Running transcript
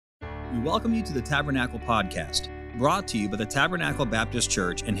We welcome you to the Tabernacle Podcast, brought to you by the Tabernacle Baptist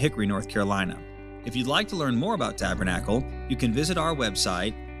Church in Hickory, North Carolina. If you'd like to learn more about Tabernacle, you can visit our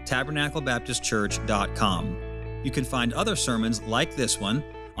website, tabernaclebaptistchurch.com. You can find other sermons like this one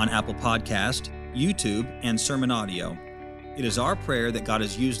on Apple Podcast, YouTube, and Sermon Audio. It is our prayer that God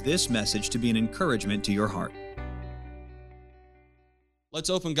has used this message to be an encouragement to your heart. Let's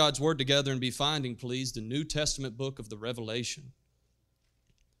open God's Word together and be finding, please, the New Testament book of the Revelation.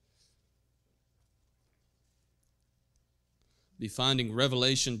 Be finding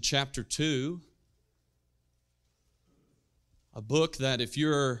Revelation chapter 2, a book that if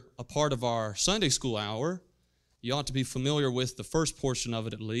you're a part of our Sunday school hour, you ought to be familiar with the first portion of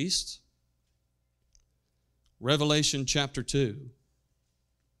it at least. Revelation chapter 2.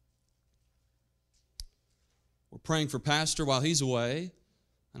 We're praying for Pastor while he's away,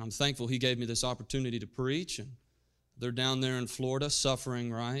 and I'm thankful he gave me this opportunity to preach. And they're down there in Florida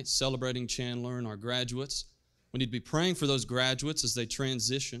suffering, right? Celebrating Chandler and our graduates. We need to be praying for those graduates as they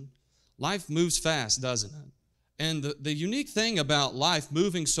transition. Life moves fast, doesn't it? And the unique thing about life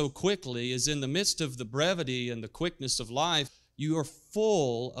moving so quickly is in the midst of the brevity and the quickness of life, you are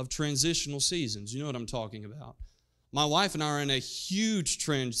full of transitional seasons. You know what I'm talking about. My wife and I are in a huge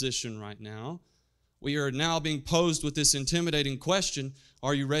transition right now. We are now being posed with this intimidating question,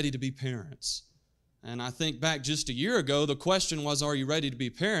 are you ready to be parents? And I think back just a year ago, the question was, are you ready to be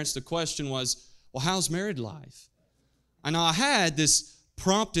parents? The question was, well, how's married life? And I had this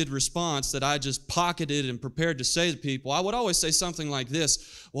prompted response that I just pocketed and prepared to say to people. I would always say something like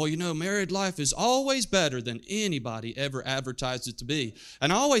this, well, you know, married life is always better than anybody ever advertised it to be.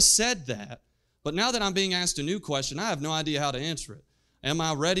 And I always said that, but now that I'm being asked a new question, I have no idea how to answer it. Am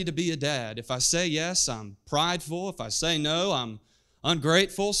I ready to be a dad? If I say yes, I'm prideful. If I say no, I'm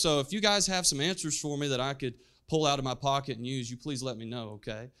ungrateful. So if you guys have some answers for me that I could pull out of my pocket and use, you please let me know,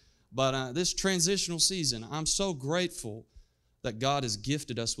 okay? But this transitional season, I'm so grateful that God has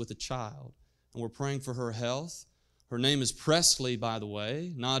gifted us with a child. And we're praying for her health. Her name is Presley, by the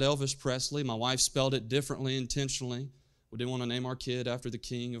way, not Elvis Presley. My wife spelled it differently intentionally. We didn't want to name our kid after the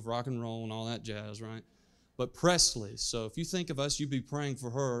king of rock and roll and all that jazz, right? But Presley. So if you think of us, you'd be praying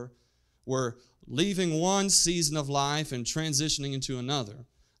for her. We're leaving one season of life and transitioning into another.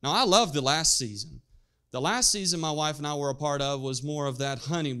 Now, I love the last season. The last season my wife and I were a part of was more of that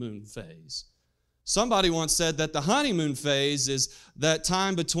honeymoon phase. Somebody once said that the honeymoon phase is that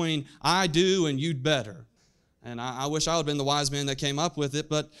time between I do and you'd better. And I wish I would have been the wise man that came up with it.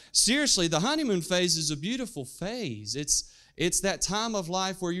 But seriously, the honeymoon phase is a beautiful phase. It's that time of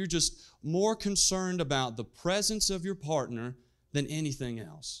life where you're just more concerned about the presence of your partner than anything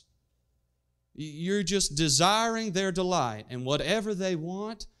else. You're just desiring their delight. And whatever they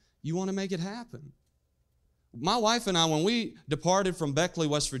want, you want to make it happen. My wife and I, when we departed from Beckley,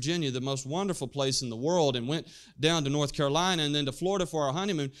 West Virginia, the most wonderful place in the world, and went down to North Carolina and then to Florida for our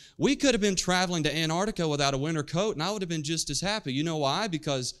honeymoon, we could have been traveling to Antarctica without a winter coat, and I would have been just as happy. You know why?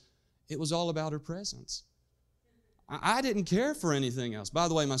 Because it was all about her presence. I didn't care for anything else. By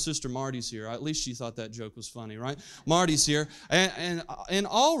the way, my sister Marty's here. At least she thought that joke was funny, right? Marty's here. And in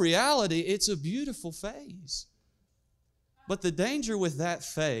all reality, it's a beautiful phase. But the danger with that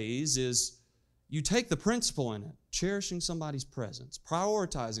phase is you take the principle in it, cherishing somebody's presence,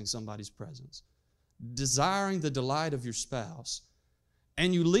 prioritizing somebody's presence, desiring the delight of your spouse,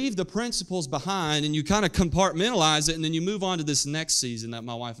 and you leave the principles behind and you kind of compartmentalize it, and then you move on to this next season that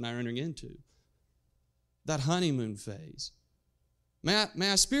my wife and I are entering into, that honeymoon phase. May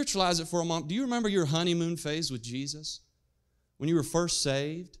I spiritualize it for a moment? Do you remember your honeymoon phase with Jesus? When you were first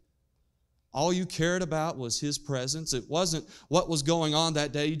saved? All you cared about was His presence. It wasn't what was going on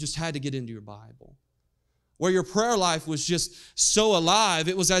that day. You just had to get into your Bible. Where your prayer life was just so alive.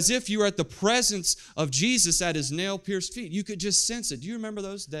 It was as if you were at the presence of Jesus at His nail-pierced feet. You could just sense it. Do you remember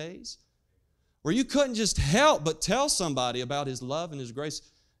those days? Where you couldn't just help but tell somebody about His love and His grace.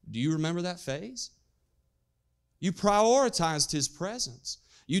 Do you remember that phase? You prioritized His presence.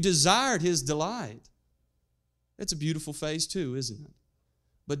 You desired His delight. It's a beautiful phase too, isn't it?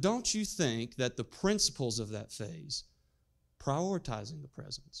 But don't you think that the principles of that phase, prioritizing the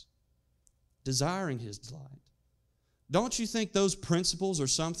presence, desiring His delight, don't you think those principles are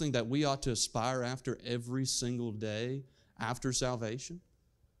something that we ought to aspire after every single day after salvation?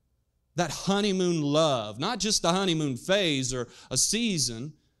 That honeymoon love, not just the honeymoon phase or a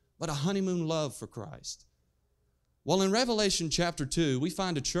season, but a honeymoon love for Christ. Well, in Revelation chapter 2, we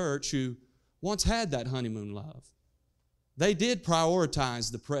find a church who once had that honeymoon love. They did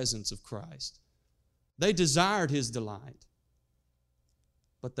prioritize the presence of Christ. They desired His delight,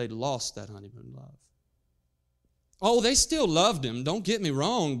 but they lost that honeymoon love. Oh, they still loved Him, don't get me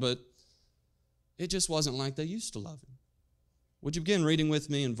wrong, but It just wasn't like they used to love him. Would you begin reading with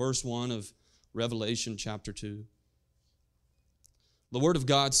me in verse 1 of Revelation chapter 2? The Word of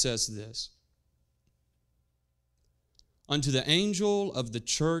God says this: Unto the angel of the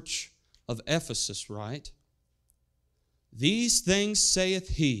church of Ephesus write, These things saith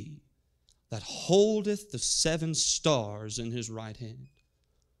he that holdeth the 7 stars in his right hand,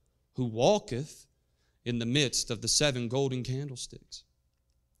 who walketh in the midst of the 7 golden candlesticks.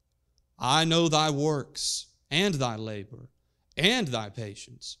 I know thy works, and thy labor, and thy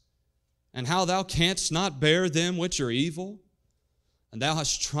patience, and how thou canst not bear them which are evil, and thou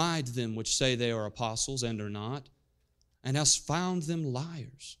hast tried them which say they are apostles, and are not, and hast found them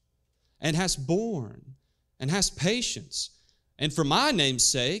liars, and hast borne, and hast patience, and for my name's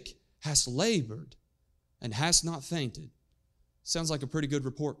sake hast labored, and hast not fainted. Sounds like a pretty good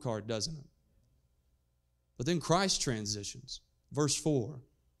report card, doesn't it? But then Christ transitions. Verse 4.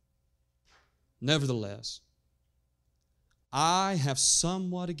 Nevertheless, I have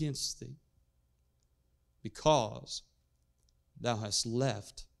somewhat against thee, because thou hast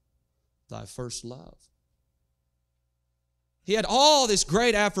left thy first love. He had all this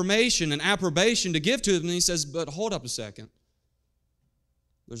great affirmation and approbation to give to him, and he says, but hold up a second.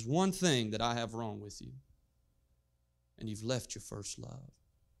 There's one thing that I have wrong with you, and you've left your first love.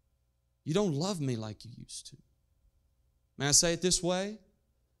 You don't love me like you used to. May I say it this way?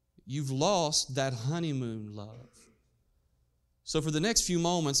 You've lost that honeymoon love. So for the next few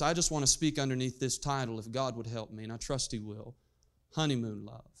moments, I just want to speak underneath this title, if God would help me, and I trust He will. Honeymoon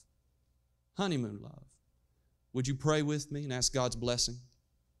love. Honeymoon love. Would you pray with me and ask God's blessing?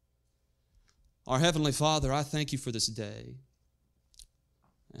 Our Heavenly Father, I thank You for this day.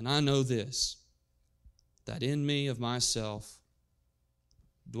 And I know this, that in me of myself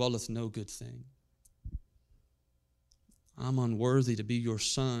dwelleth no good thing. I'm unworthy to be Your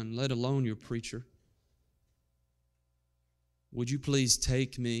son, let alone Your preacher. Would You please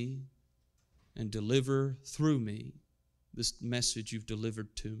take me and deliver through me this message You've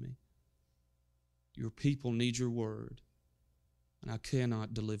delivered to me? Your people need Your word, and I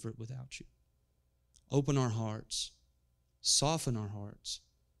cannot deliver it without You. Open our hearts, soften our hearts.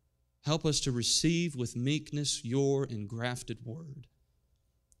 Help us to receive with meekness Your engrafted word.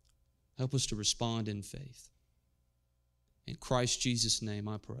 Help us to respond in faith. In Christ Jesus' name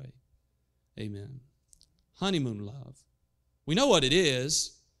I pray. Amen. Honeymoon love. We know what it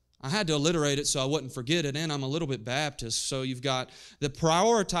is. I had to alliterate it so I wouldn't forget it, and I'm a little bit Baptist, so you've got the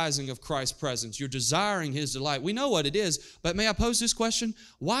prioritizing of Christ's presence. You're desiring His delight. We know what it is, but may I pose this question?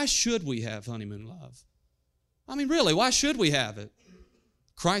 Why should we have honeymoon love? I mean, really, why should we have it?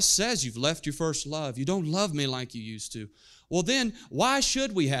 Christ says you've left your first love. You don't love me like you used to. Well, then, why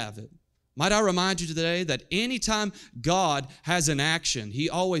should we have it? Might I remind you today that anytime God has an action, He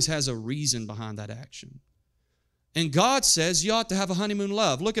always has a reason behind that action. And God says you ought to have a honeymoon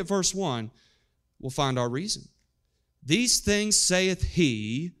love. Look at verse 1. We'll find our reason. These things saith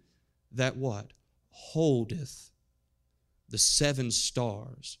He that what? Holdeth the 7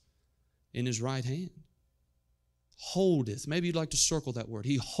 stars in His right hand. Holdeth. Maybe you'd like to circle that word.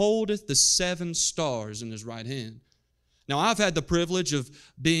 He holdeth the 7 stars in His right hand. Now, I've had the privilege of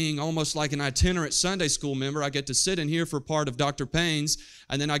being almost like an itinerant Sunday school member. I get to sit in here for part of Dr. Payne's,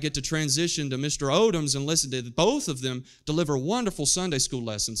 and then I get to transition to Mr. Odom's and listen to both of them deliver wonderful Sunday school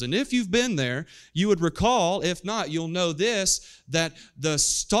lessons. And if you've been there, you would recall, if not, you'll know this, that the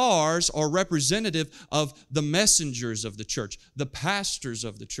stars are representative of the messengers of the church, the pastors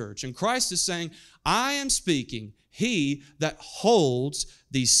of the church. And Christ is saying, I am speaking, He that holds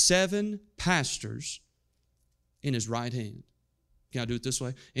these 7 pastors in His right hand. Can I do it this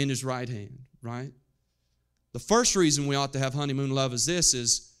way? In His right hand, right? The first reason we ought to have honeymoon love is this,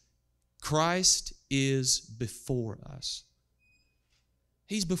 is Christ is before us.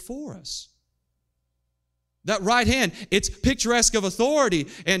 He's before us. That right hand, it's picturesque of authority,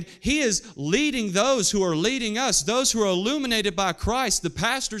 and He is leading those who are leading us, those who are illuminated by Christ, the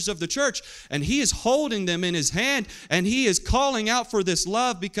pastors of the church, and He is holding them in His hand, and He is calling out for this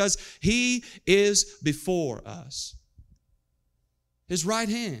love because He is before us. His right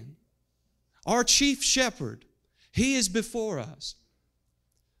hand, our chief shepherd, He is before us.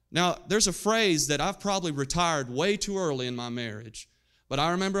 Now, there's a phrase that I've probably retired way too early in my marriage. But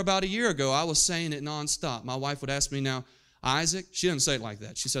I remember about a year ago, I was saying it nonstop. My wife would ask me now, Isaac, she doesn't say it like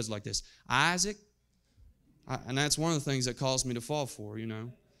that. She says it like this, Isaac, and that's one of the things that caused me to fall for, you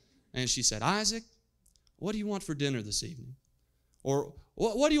know. And she said, Isaac, what do you want for dinner this evening? Or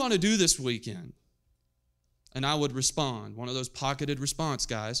what do you want to do this weekend? And I would respond, one of those pocketed response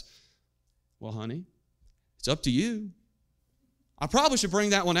guys, well, honey, it's up to you. I probably should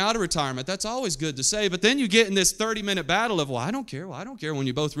bring that one out of retirement. That's always good to say. But then you get in this 30-minute battle of, well, I don't care when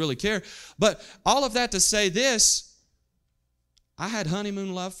you both really care. But all of that to say this, I had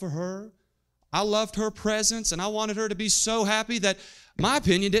honeymoon love for her. I loved her presence, and I wanted her to be so happy that my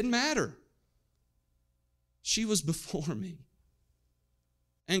opinion didn't matter. She was before me.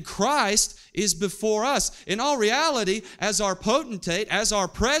 And Christ is before us. In all reality, as our potentate, as our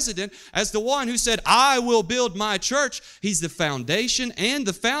president, as the one who said, I will build my church, he's the foundation and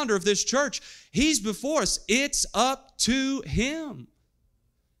the founder of this church. He's before us. It's up to him.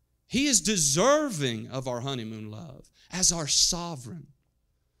 He is deserving of our honeymoon love as our sovereign.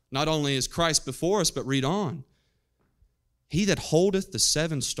 Not only is Christ before us, but read on. He that holdeth the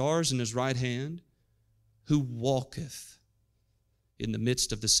 7 stars in his right hand, who walketh in the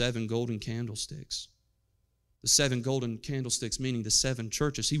midst of the 7 golden candlesticks. The 7 golden candlesticks meaning the 7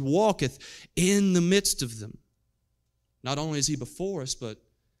 churches. He walketh in the midst of them. Not only is he before us, but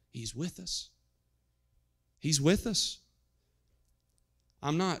he's with us. He's with us.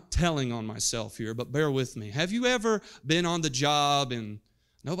 I'm not telling on myself here, but bear with me. Have you ever been on the job and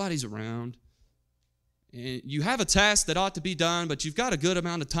nobody's around? And you have a task that ought to be done, but you've got a good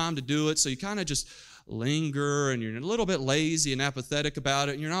amount of time to do it, so you kind of just linger, and you're a little bit lazy and apathetic about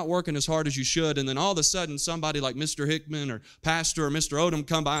it, and you're not working as hard as you should, and then all of a sudden somebody like Mr. Hickman or Pastor or Mr. Odom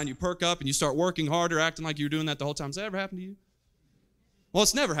come by and you perk up and you start working harder, acting like you were doing that the whole time. Has that ever happened to you? Well,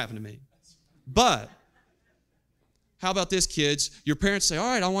 it's never happened to me. But how about this, kids? Your parents say, all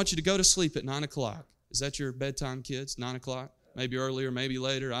right, I want you to go to sleep at 9 o'clock. Is that your bedtime, kids? 9 o'clock? Maybe earlier, maybe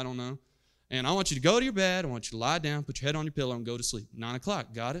later, I don't know. And I want you to go to your bed. I want you to lie down, put your head on your pillow, and go to sleep. 9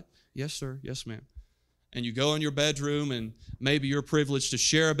 o'clock. Got it? Yes, sir. Yes, ma'am. And you go in your bedroom, and maybe you're privileged to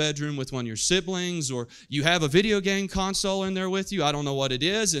share a bedroom with one of your siblings, or you have a video game console in there with you. I don't know what it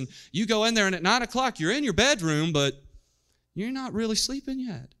is. And you go in there, and at 9 o'clock, you're in your bedroom, but you're not really sleeping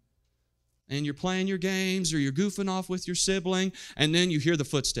yet. And you're playing your games, or you're goofing off with your sibling, and then you hear the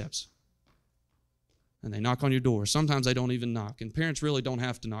footsteps. And they knock on your door. Sometimes they don't even knock. And parents really don't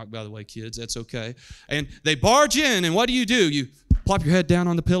have to knock, by the way, kids. That's okay. And they barge in, and what do? You plop your head down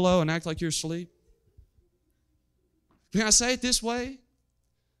on the pillow and act like you're asleep. Can I say it this way?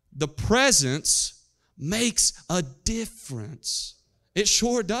 The presence makes a difference. It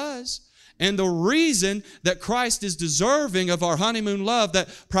sure does. And the reason that Christ is deserving of our honeymoon love, that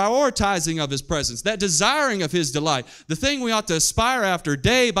prioritizing of his presence, that desiring of his delight, the thing we ought to aspire after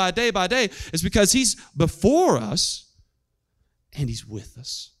day by day by day, is because he's before us and he's with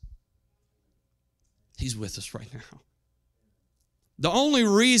us. He's with us right now. The only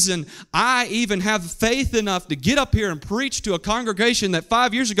reason I even have faith enough to get up here and preach to a congregation that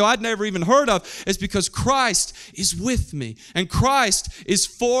 5 years ago I'd never even heard of is because Christ is with me and Christ is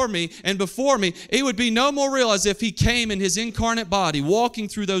for me and before me. It would be no more real as if he came in his incarnate body, walking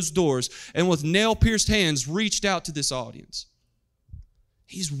through those doors and with nail-pierced hands reached out to this audience.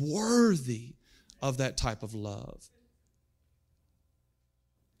 He's worthy of that type of love.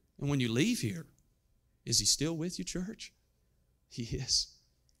 And when you leave here, is he still with you, church? He is.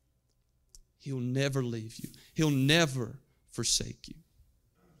 He'll never leave you. He'll never forsake you.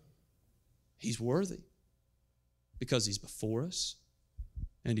 He's worthy because he's before us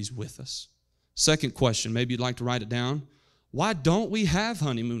and he's with us. Second question, maybe you'd like to write it down. Why don't we have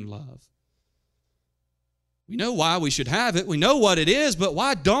honeymoon love? We know why we should have it. We know what it is, but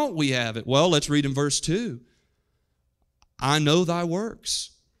why don't we have it? Well, let's read in verse 2. I know thy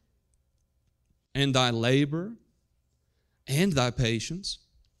works and thy labor and thy patience,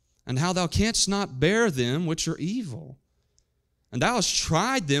 and how thou canst not bear them which are evil. And thou hast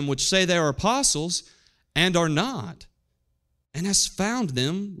tried them which say they are apostles, and are not, and hast found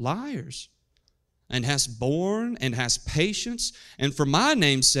them liars, and hast borne, and hast patience, and for my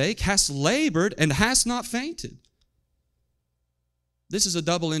name's sake hast labored, and hast not fainted. This is a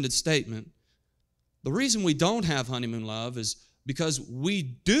double-ended statement. The reason we don't have honeymoon love is because we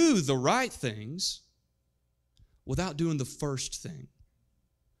do the right things without doing the first thing.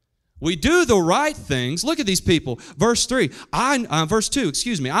 We do the right things. Look at these people. Verse 2, I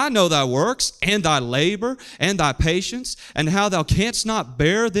know thy works and thy labor and thy patience, and how thou canst not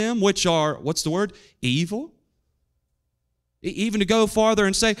bear them which are, what's the word? Evil. Even to go farther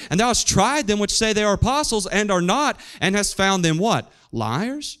and say, and thou hast tried them which say they are apostles and are not, and hast found them what?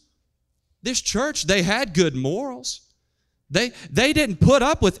 Liars. This church, they had good morals. They didn't put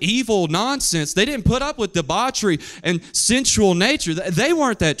up with evil nonsense. They didn't put up with debauchery and sensual nature. They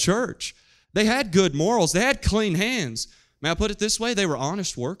weren't that church. They had good morals. They had clean hands. May I put it this way? They were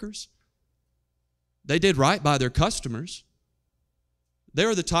honest workers. They did right by their customers. They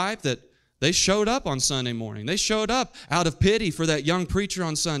were the type that They showed up on Sunday morning. They showed up out of pity for that young preacher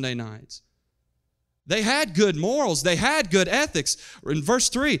on Sunday nights. They had good morals. They had good ethics. In verse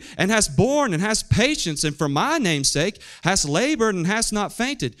 3, and hast borne and hast patience, and for my name's sake hast labored and hast not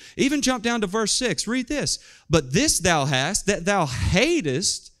fainted. Even jump down to verse 6. Read this. But this thou hast, that thou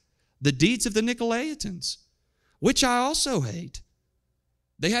hatest the deeds of the Nicolaitans, which I also hate.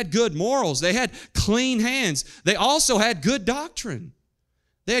 They had good morals. They had clean hands. They also had good doctrine.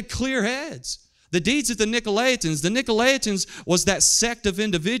 They had clear heads. The deeds of the Nicolaitans was that sect of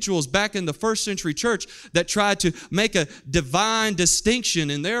individuals back in the first century church that tried to make a divine distinction,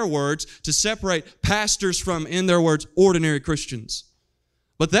 in their words, to separate pastors from, in their words, ordinary Christians.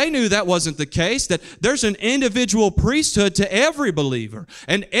 But they knew that wasn't the case, that there's an individual priesthood to every believer.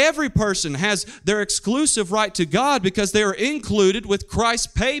 And every person has their exclusive right to God because they are included with Christ's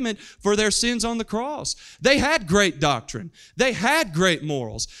payment for their sins on the cross. They had great doctrine. They had great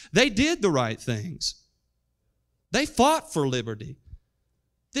morals. They did the right things. They fought for liberty.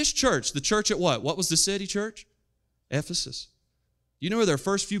 This church, the church at what? What was the city church? Ephesus. You know where their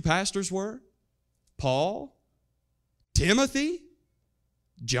first few pastors were? Paul, Timothy,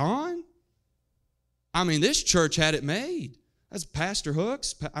 John. I mean, this church had it made. That's Pastor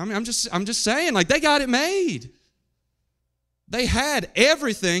Hooks. I mean, I'm just saying, like, they got it made. They had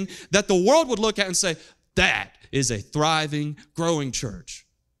everything that the world would look at and say, that is a thriving, growing church.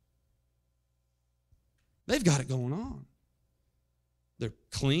 They've got it going on. They're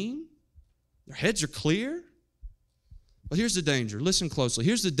clean. Their heads are clear. But here's the danger. Listen closely.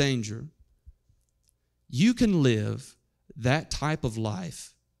 Here's the danger. You can live that type of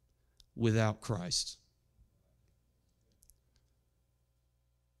life without Christ.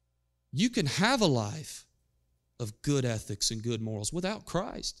 You can have a life of good ethics and good morals without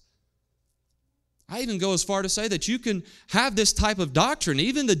Christ. I even go as far to say that you can have this type of doctrine.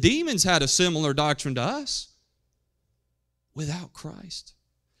 Even the demons had a similar doctrine to us without Christ.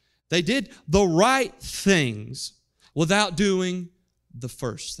 They did the right things without doing the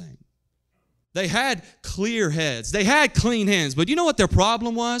first thing. They had clear heads. They had clean hands. But you know what their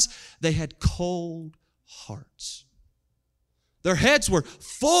problem was? They had cold hearts. Their heads were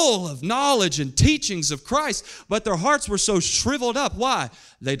full of knowledge and teachings of Christ, but their hearts were so shriveled up. Why?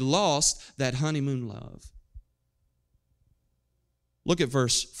 They'd lost that honeymoon love. Look at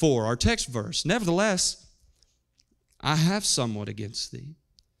verse 4, our text verse. Nevertheless, I have somewhat against thee,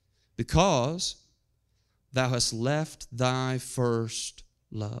 because thou hast left thy first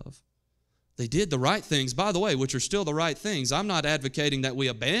love. They did the right things, by the way, which are still the right things. I'm not advocating that we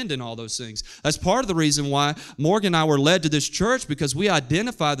abandon all those things. That's part of the reason why Morgan and I were led to this church, because we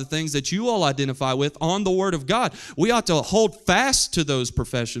identify the things that you all identify with on the Word of God. We ought to hold fast to those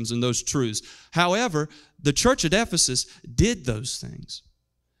professions and those truths. However, the church at Ephesus did those things.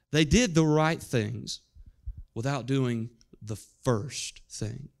 They did the right things without doing the first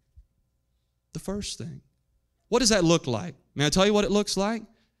thing. The first thing. What does that look like? May I tell you what it looks like?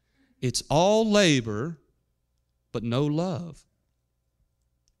 It's all labor, but no love.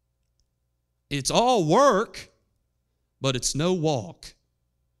 It's all work, but it's no walk.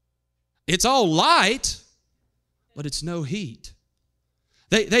 It's all light, but it's no heat.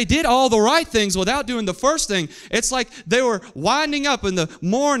 They did all the right things without doing the first thing. It's like they were winding up in the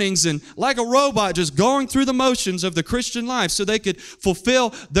mornings and like a robot just going through the motions of the Christian life so they could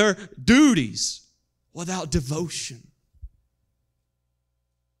fulfill their duties without devotion.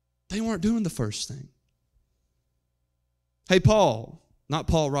 They weren't doing the first thing. Hey, Paul, not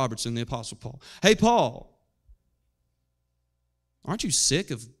Paul Robertson, the Apostle Paul. Hey, Paul, aren't you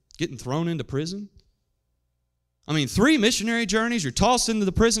sick of getting thrown into prison? I mean, 3 missionary journeys, you're tossed into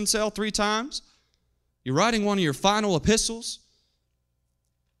the prison cell 3 times. You're writing one of your final epistles.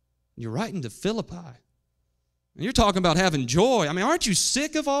 You're writing to Philippi. And you're talking about having joy. I mean, aren't you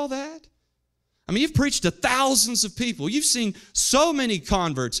sick of all that? I mean, you've preached to thousands of people. You've seen so many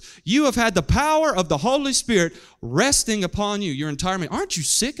converts. You have had the power of the Holy Spirit resting upon you your entire life. Aren't you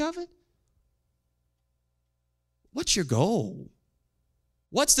sick of it? What's your goal?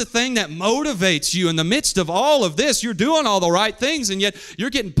 What's the thing that motivates you in the midst of all of this? You're doing all the right things, and yet you're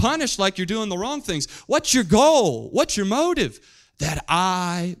getting punished like you're doing the wrong things. What's your goal? What's your motive? That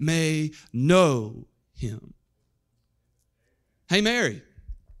I may know Him. Hey, Mary.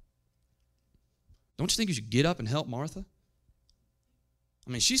 Don't you think you should get up and help Martha?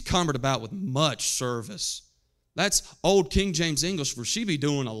 I mean, she's cumbered about with much service. That's old King James English for she be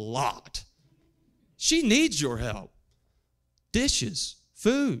doing a lot. She needs your help. Dishes,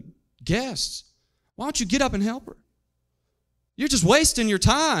 food, guests. Why don't you get up and help her? You're just wasting your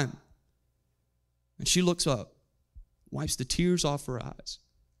time. And she looks up, wipes the tears off her eyes.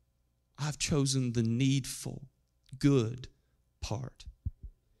 I've chosen the needful, good part.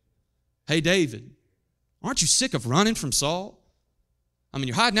 Hey, David, aren't you sick of running from Saul? I mean,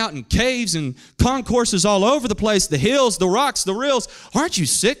 you're hiding out in caves and concourses all over the place, the hills, the rocks, the rills. Aren't you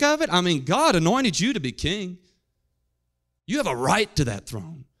sick of it? I mean, God anointed you to be king. You have a right to that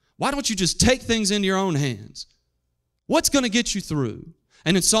throne. Why don't you just take things into your own hands? What's going to get you through?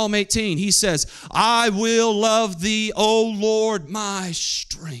 And in Psalm 18, he says, I will love thee, O Lord, my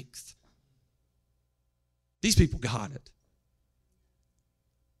strength. These people got it.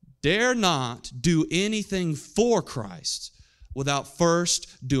 Dare not do anything for Christ without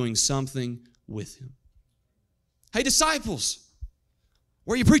first doing something with him. Hey, disciples,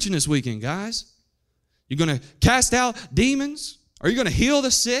 where are you preaching this weekend, guys? You going to cast out demons? Are you going to heal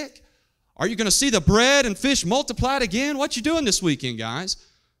the sick? Are you going to see the bread and fish multiplied again? What you doing this weekend, guys?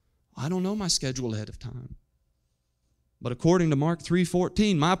 I don't know my schedule ahead of time. But according to Mark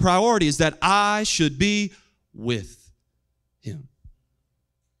 3:14, my priority is that I should be with him.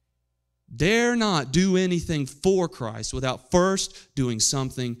 Dare not do anything for Christ without first doing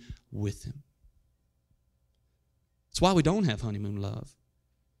something with him. That's why we don't have honeymoon love.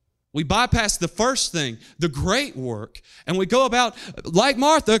 We bypass the first thing, the great work, and we go about, like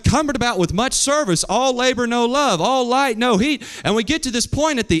Martha, cumbered about with much service, all labor, no love, all light, no heat. And we get to this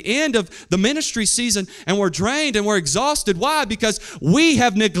point at the end of the ministry season, and we're drained and we're exhausted. Why? Because we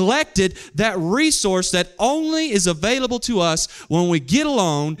have neglected that resource that only is available to us when we get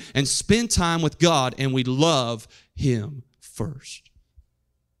alone and spend time with God and we love him first.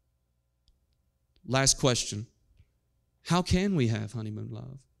 Last question. How can we have honeymoon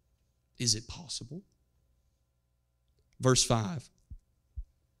love? Is it possible? Verse 5.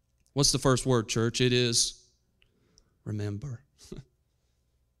 What's the first word, church? It is remember.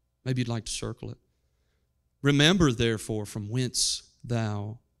 Maybe you'd like to circle it. Remember, therefore, from whence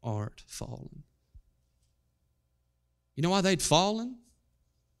thou art fallen. You know why they'd fallen?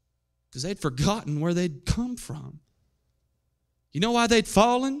 Because they'd forgotten where they'd come from. You know why they'd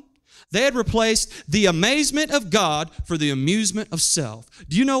fallen? They had replaced the amazement of God for the amusement of self.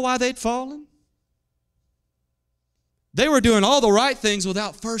 Do you know why they'd fallen? They were doing all the right things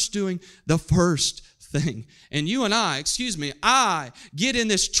without first doing the first thing. And you and I get in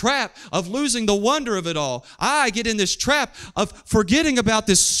this trap of losing the wonder of it all. I get in this trap of forgetting about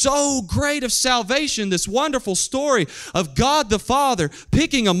this so great of salvation, this wonderful story of God the Father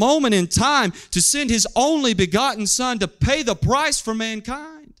picking a moment in time to send his only begotten Son to pay the price for mankind.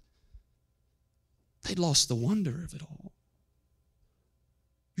 They'd lost the wonder of it all.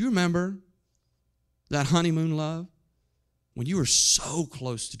 You remember that honeymoon love? When you were so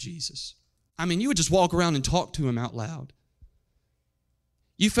close to Jesus. I mean, you would just walk around and talk to him out loud.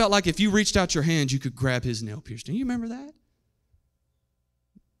 You felt like if you reached out your hand, you could grab his nail piercing. Do you remember that?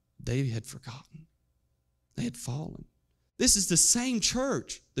 They had forgotten. They had fallen. This is the same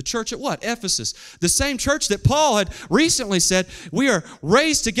church. The church at what? Ephesus. The same church that Paul had recently said, we are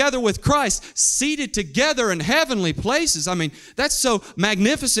raised together with Christ, seated together in heavenly places. I mean, that's so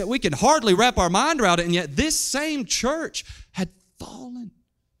magnificent we can hardly wrap our mind around it. And yet this same church had fallen.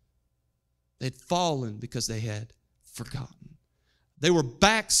 They'd fallen because they had forgotten. They were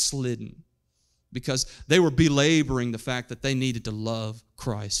backslidden because they were belaboring the fact that they needed to love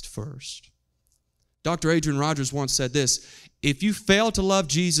Christ first. Dr. Adrian Rogers once said this, if you fail to love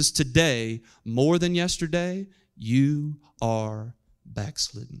Jesus today more than yesterday, you are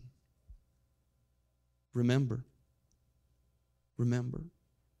backslidden. Remember. Remember.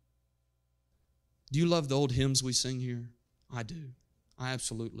 Do you love the old hymns we sing here? I do. I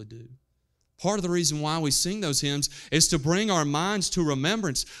absolutely do. Part of the reason why we sing those hymns is to bring our minds to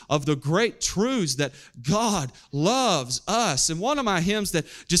remembrance of the great truths that God loves us. And one of my hymns that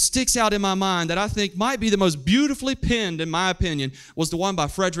just sticks out in my mind that I think might be the most beautifully penned, in my opinion, was the one by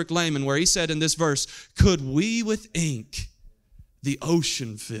Frederick Lehman where he said in this verse, could we with ink the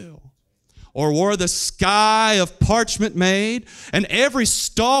ocean fill? Or were the sky of parchment made, and every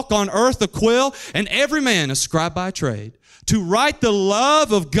stalk on earth a quill, and every man a scribe by trade? To write the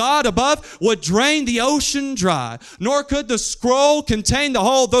love of God above would drain the ocean dry, nor could the scroll contain the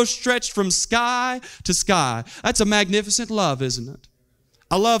whole, though stretched from sky to sky. That's a magnificent love, isn't it?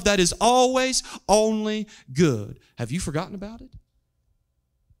 A love that is always only good. Have you forgotten about it?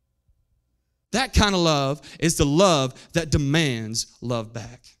 That kind of love is the love that demands love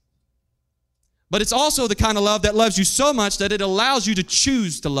back. But it's also the kind of love that loves you so much that it allows you to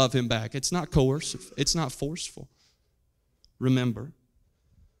choose to love him back. It's not coercive. It's not forceful. Remember.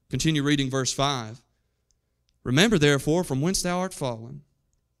 Continue reading verse 5. Remember, therefore, from whence thou art fallen.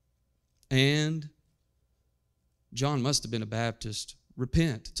 And John must have been a Baptist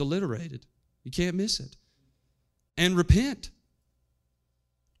repent. It's alliterated. You can't miss it. And repent.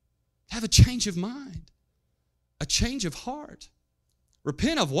 Have a change of mind, a change of heart.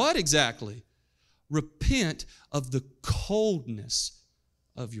 Repent of what exactly? Repent of the coldness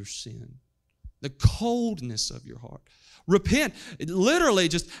of your sin, the coldness of your heart. Repent, literally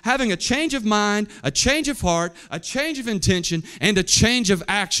just having a change of mind, a change of heart, a change of intention, and a change of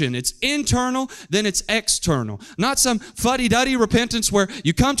action. It's internal, then it's external. Not some fuddy-duddy repentance where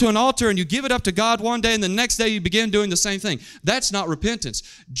you come to an altar and you give it up to God one day and the next day you begin doing the same thing. That's not repentance.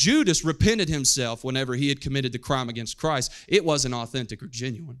 Judas repented himself whenever he had committed the crime against Christ. It wasn't authentic or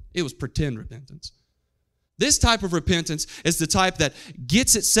genuine. It was pretend repentance. This type of repentance is the type that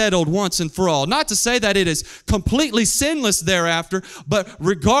gets it settled once and for all. Not to say that it is completely sinless thereafter, but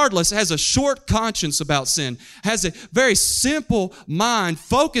regardless, has a short conscience about sin, has a very simple mind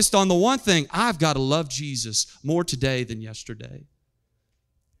focused on the one thing: I've got to love Jesus more today than yesterday.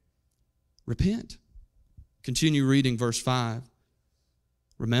 Repent. Continue reading verse 5.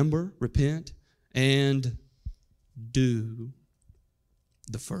 Remember, repent, and do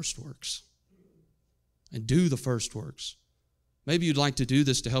the first works. And do the first works. Maybe you'd like to do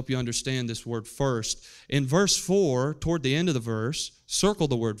this to help you understand this word first. In verse 4, toward the end of the verse, circle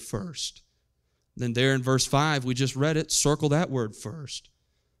the word first. Then there in verse 5, we just read it, circle that word first.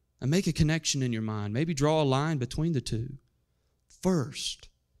 And make a connection in your mind. Maybe draw a line between the two. First.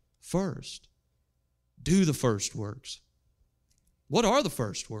 Do the first works. What are the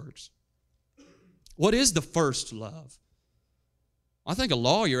first works? What is the first love? I think a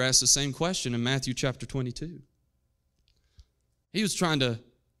lawyer asked the same question in Matthew chapter 22. He was trying to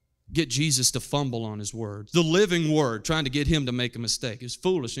get Jesus to fumble on his words, the living word, trying to get him to make a mistake. He was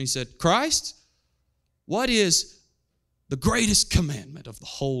foolish. And he said, Christ, what is the greatest commandment of the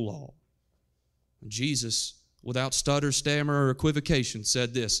whole law? And Jesus, without stutter, stammer, or equivocation,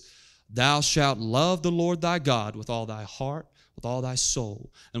 said this: Thou shalt love the Lord thy God with all thy heart, with all thy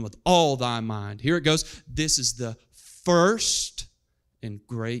soul, and with all thy mind. Here it goes. This is the first and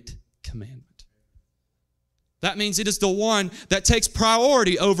great commandment. That means it is the one that takes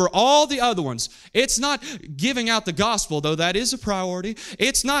priority over all the other ones. It's not giving out the gospel, though that is a priority.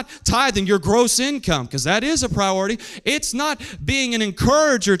 It's not tithing your gross income, because that is a priority. It's not being an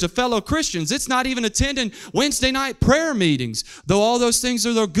encourager to fellow Christians. It's not even attending Wednesday night prayer meetings, though all those things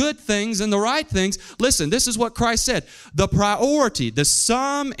are the good things and the right things. Listen, this is what Christ said. The priority, the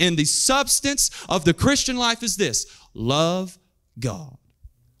sum and the substance of the Christian life is this: love God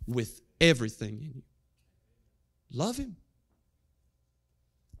with everything in you. Love Him.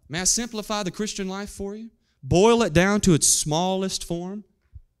 May I simplify the Christian life for you? Boil it down to its smallest form.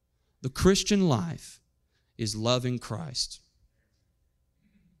 The Christian life is loving Christ.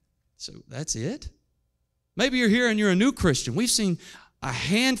 So that's it. Maybe you're here and you're a new Christian. We've seen a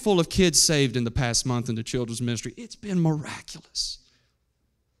handful of kids saved in the past month in the children's ministry. It's been miraculous.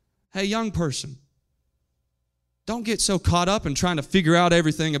 Hey, young person, don't get so caught up in trying to figure out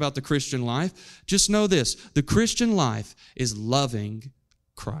everything about the Christian life. Just know this: the Christian life is loving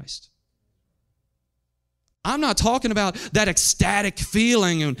Christ. I'm not talking about that ecstatic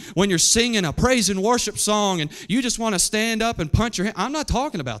feeling and when you're singing a praise and worship song and you just want to stand up and punch your hand. I'm not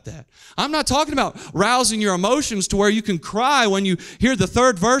talking about that. I'm not talking about rousing your emotions to where you can cry when you hear the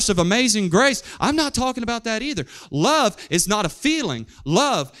third verse of Amazing Grace. I'm not talking about that either. Love is not a feeling.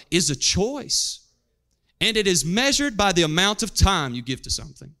 Love is a choice. And it is measured by the amount of time you give to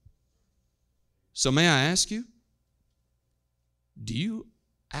something. So may I ask you, do you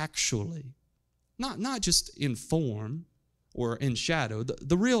actually, not just in form or in shadow,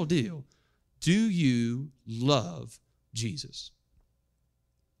 the real deal, do you love Jesus?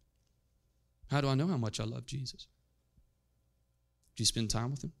 How do I know how much I love Jesus? Do you spend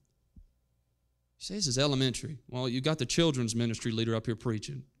time with Him? You say this is elementary. Well, you got the children's ministry leader up here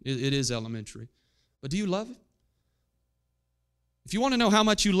preaching. It is elementary. But do you love Him? If you want to know how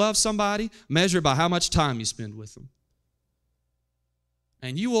much you love somebody, measure it by how much time you spend with them.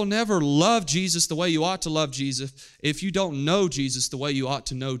 And you will never love Jesus the way you ought to love Jesus if you don't know Jesus the way you ought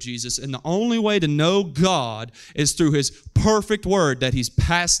to know Jesus. And the only way to know God is through His perfect word that He's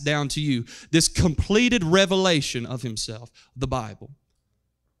passed down to you, this completed revelation of Himself, the Bible.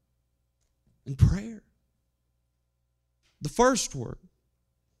 And prayer. The first word.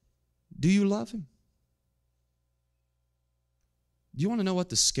 Do you love Him? Do you want to know what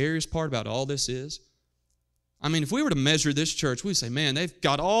the scariest part about all this is? I mean, if we were to measure this church, we'd say, man, they've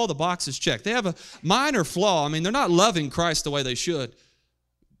got all the boxes checked. They have a minor flaw. I mean, they're not loving Christ the way they should.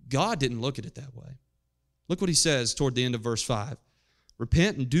 God didn't look at it that way. Look what He says toward the end of verse 5.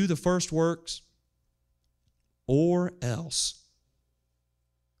 Repent and do the first works, or else.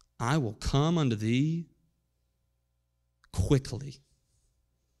 I will come unto thee quickly,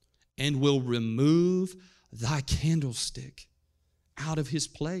 and will remove thy candlestick out of his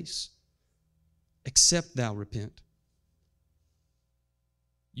place, except thou repent.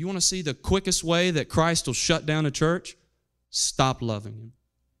 You want to see the quickest way that Christ will shut down a church? Stop loving him.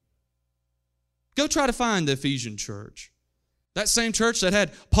 Go try to find the Ephesian church. That same church that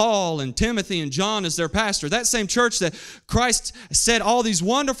had Paul and Timothy and John as their pastor. That same church that Christ said all these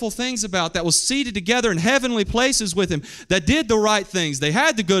wonderful things about, that was seated together in heavenly places with him, that did the right things. They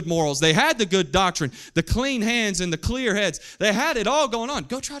had the good morals. They had the good doctrine, the clean hands and the clear heads. They had it all going on.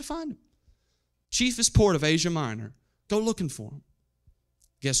 Go try to find them. Chiefest port of Asia Minor. Go looking for them.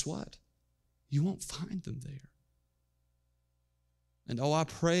 Guess what? You won't find them there. And I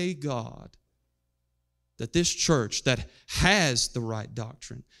pray, God, that this church that has the right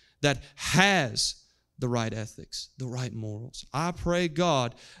doctrine, that has the right ethics, the right morals, I pray,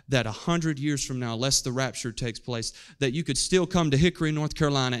 God, that 100 years from now, lest the rapture takes place, that you could still come to Hickory, North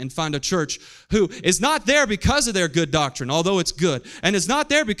Carolina, and find a church who is not there because of their good doctrine, although it's good, and is not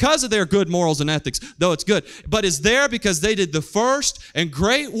there because of their good morals and ethics, though it's good, but is there because they did the first and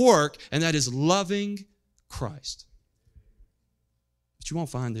great work, and that is loving Christ. But you won't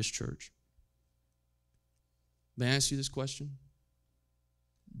find this church. May I ask you this question?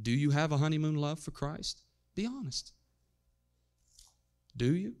 Do you have a honeymoon love for Christ? Be honest.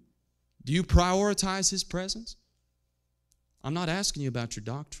 Do you? Do you prioritize his presence? I'm not asking you about your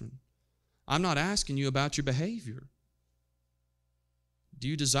doctrine. I'm not asking you about your behavior. Do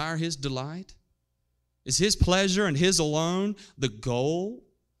you desire his delight? Is his pleasure and his alone the goal?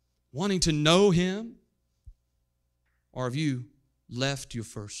 Wanting to know him? Or have you left your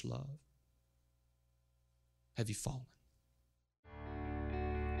first love? Have you fallen?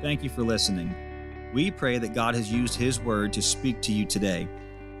 Thank you for listening. We pray that God has used his word to speak to you today.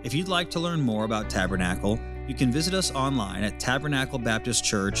 If you'd like to learn more about Tabernacle, you can visit us online at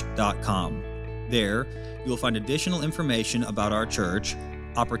tabernaclebaptistchurch.com. There, you will find additional information about our church,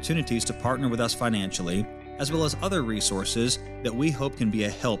 opportunities to partner with us financially, as well as other resources that we hope can be a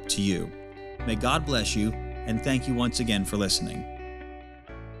help to you. May God bless you, and thank you once again for listening.